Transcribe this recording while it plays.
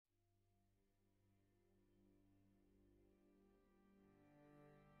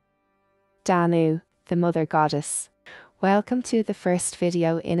Danu, the Mother Goddess. Welcome to the first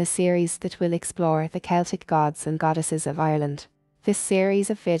video in a series that will explore the Celtic gods and goddesses of Ireland. This series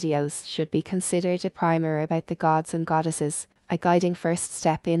of videos should be considered a primer about the gods and goddesses, a guiding first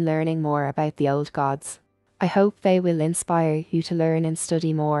step in learning more about the old gods. I hope they will inspire you to learn and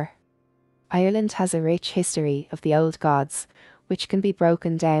study more. Ireland has a rich history of the old gods, which can be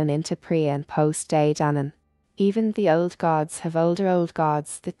broken down into pre- and post-De Danann. Even the old gods have older old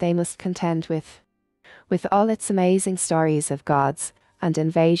gods that they must contend with. With all its amazing stories of gods and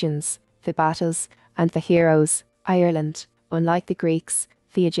invasions, the battles and the heroes, Ireland, unlike the Greeks,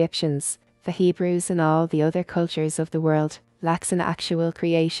 the Egyptians, the Hebrews and all the other cultures of the world, lacks an actual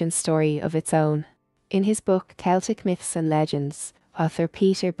creation story of its own. In his book Celtic Myths and Legends, author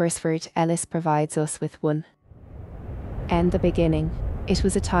Peter Bursford Ellis provides us with one. In the beginning, it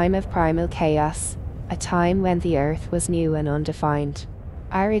was a time of primal chaos, a time when the earth was new and undefined.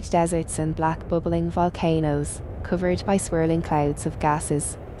 Arid deserts and black bubbling volcanoes, covered by swirling clouds of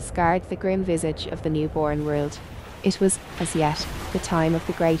gases, scarred the grim visage of the newborn world. It was, as yet, the time of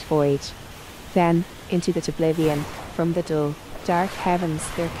the Great Void. Then, into that oblivion, from the dull, dark heavens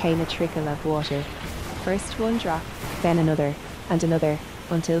there came a trickle of water. First one drop, then another, and another,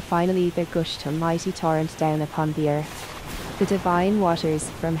 until finally there gushed a mighty torrent down upon the earth. The divine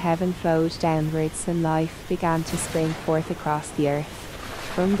waters from heaven flowed downwards and life began to spring forth across the earth.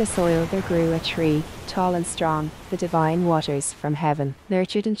 From the soil there grew a tree, tall and strong. The divine waters from heaven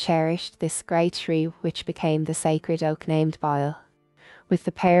nurtured and cherished this great tree, which became the sacred oak named Boyle. With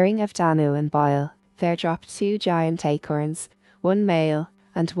the pairing of Danu and Boyle, there dropped two giant acorns, one male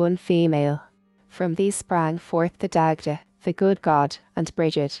and one female. From these sprang forth the Dagda, the good god, and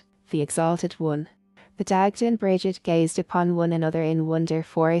Bridget, the exalted one. The Dagda and Bridget gazed upon one another in wonder,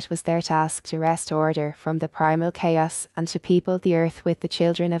 for it was their task to wrest order from the primal chaos and to people the earth with the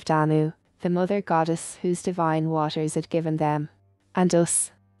children of Danu, the mother goddess whose divine waters had given them, and us,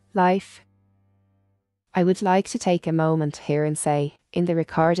 life. I would like to take a moment here and say, in the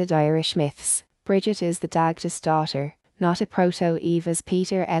recorded Irish myths, Bridget is the Dagda's daughter, not a proto-Eve as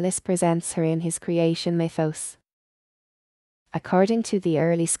Peter Ellis presents her in his creation mythos. According to the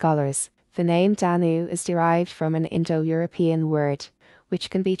early scholars, the name Danu is derived from an Indo-European word, which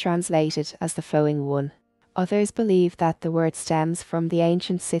can be translated as the flowing one. Others believe that the word stems from the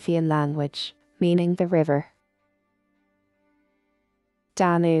ancient Scythian language, meaning the river.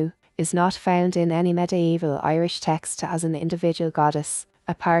 Danu is not found in any medieval Irish text as an individual goddess.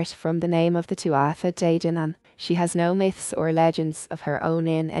 Apart from the name of the Tuatha De Danann, she has no myths or legends of her own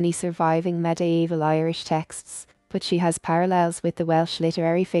in any surviving medieval Irish texts, but she has parallels with the Welsh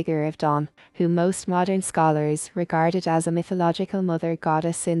literary figure of Donn, whom most modern scholars regarded as a mythological mother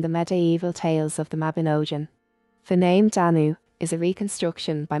goddess in the medieval tales of the Mabinogion. The name Danu is a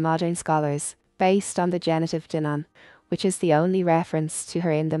reconstruction by modern scholars, based on the genitive Danann, which is the only reference to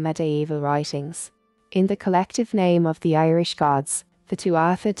her in the medieval writings. In the collective name of the Irish gods, the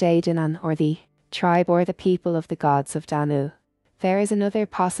Tuatha De Danann, or the tribe or the people of the gods of Danu, there is another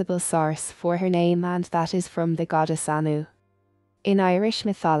possible source for her name, and that is from the goddess Anu. In Irish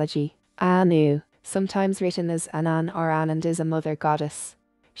mythology, Anu, sometimes written as Anan or Anand, is a mother goddess.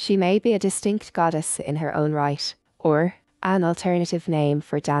 She may be a distinct goddess in her own right, or an alternative name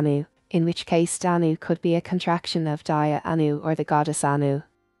for Danu, in which case Danu could be a contraction of Dia Anu or the goddess Anu.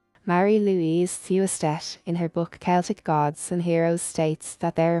 Marie-Louise Thuestet, in her book Celtic Gods and Heroes, states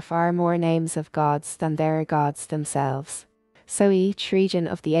that there are far more names of gods than there are gods themselves. So each region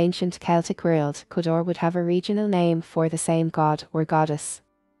of the ancient Celtic world could or would have a regional name for the same god or goddess.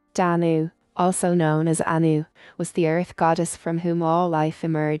 Danu, also known as Anu, was the earth goddess from whom all life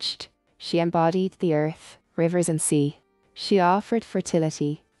emerged. She embodied the earth, rivers and sea. She offered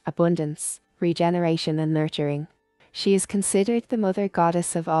fertility, abundance, regeneration and nurturing. She is considered the mother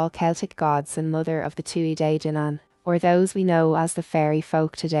goddess of all Celtic gods and mother of the Tuatha De Danann, or those we know as the fairy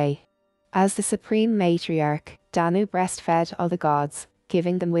folk today. As the supreme matriarch, Danu breastfed all the gods,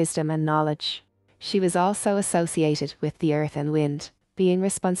 giving them wisdom and knowledge. She was also associated with the earth and wind, being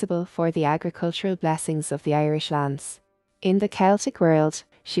responsible for the agricultural blessings of the Irish lands. In the Celtic world,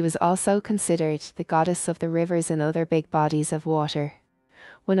 she was also considered the goddess of the rivers and other big bodies of water.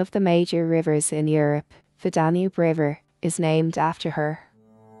 One of the major rivers in Europe, the Danube River, is named after her.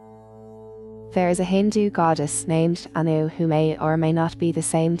 There is a Hindu goddess named Anu who may or may not be the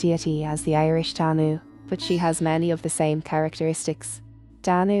same deity as the Irish Danu, but she has many of the same characteristics.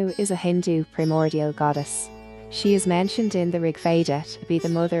 Danu is a Hindu primordial goddess. She is mentioned in the Rig Veda to be the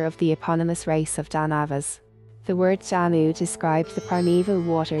mother of the eponymous race of Danavas. The word Danu described the primeval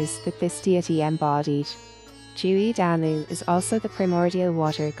waters that this deity embodied. Tuatha De Danann is also the primordial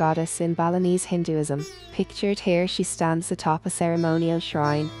water goddess in Balinese Hinduism. Pictured here, she stands atop a ceremonial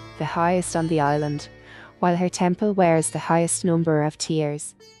shrine, the highest on the island, while her temple wears the highest number of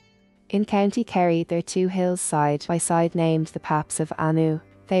tiers. In County Kerry, there are two hills side by side named the Paps of Danu.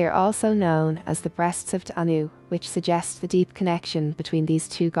 They are also known as the Breasts of Danu, which suggests the deep connection between these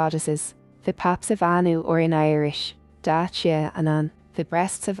two goddesses. The Paps of Danu, or in Irish, Tuatha De Danann. The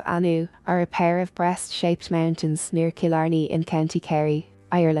Breasts of Danu are a pair of breast-shaped mountains near Killarney in County Kerry,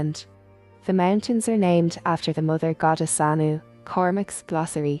 Ireland. The mountains are named after the Mother Goddess Danu. Cormac's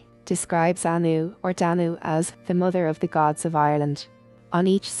glossary describes Danu or Danu as the mother of the gods of Ireland. On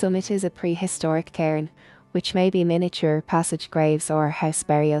each summit is a prehistoric cairn, which may be miniature passage graves or house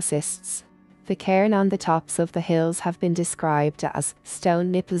burial cists. The cairn on the tops of the hills have been described as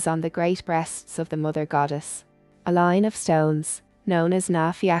stone nipples on the great breasts of the Mother Goddess. A line of stones, known as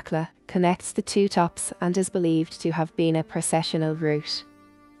Na Fiacla, connects the two tops and is believed to have been a processional route.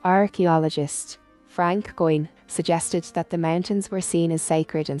 Archaeologist Frank Goyne suggested that the mountains were seen as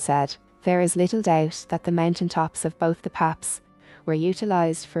sacred and said, "There is little doubt that the mountain tops of both the Paps were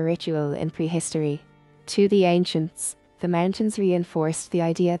utilised for ritual in prehistory." To the ancients, the mountains reinforced the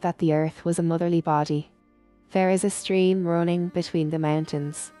idea that the earth was a motherly body. There is a stream running between the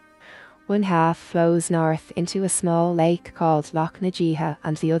mountains. One half flows north into a small lake called Loch Nageeha,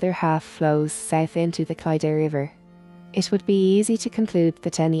 and the other half flows south into the Clyde River. It would be easy to conclude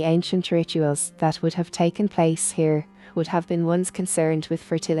that any ancient rituals that would have taken place here would have been ones concerned with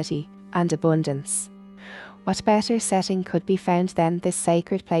fertility and abundance. What better setting could be found than this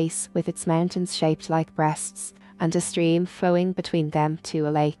sacred place with its mountains shaped like breasts and a stream flowing between them to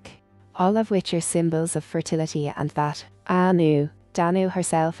a lake, all of which are symbols of fertility, and that Danu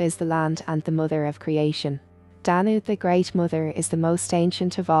herself is the land and the mother of creation. Danu, the Great Mother, is the most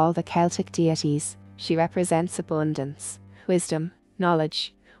ancient of all the Celtic deities. She represents abundance, wisdom,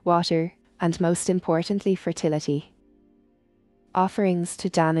 knowledge, water, and most importantly fertility. Offerings to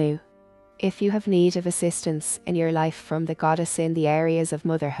Danu. If you have need of assistance in your life from the goddess in the areas of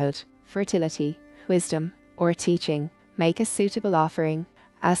motherhood, fertility, wisdom, or teaching, make a suitable offering,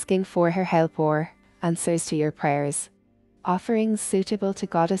 asking for her help or answers to your prayers. Offerings suitable to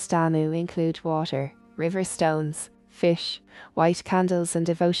Goddess Danu include water, river stones, fish, white candles, and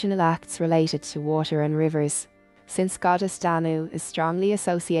devotional acts related to water and rivers. Since Goddess Danu is strongly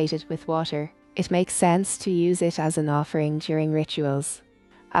associated with water, it makes sense to use it as an offering during rituals.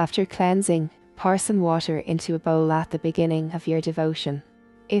 After cleansing, pour some water into a bowl at the beginning of your devotion.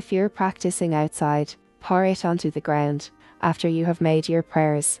 If you're practicing outside, pour it onto the ground after you have made your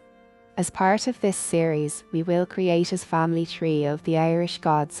prayers. As part of this series, we will create a family tree of the Irish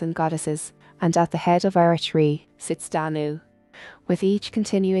gods and goddesses, and at the head of our tree sits Danu. With each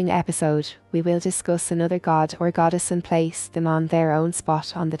continuing episode, we will discuss another god or goddess and place them on their own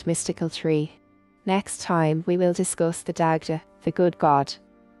spot on that mystical tree. Next time we will discuss the Dagda, the good god.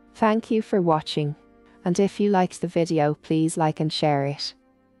 Thank you for watching, and if you liked the video, please like and share it.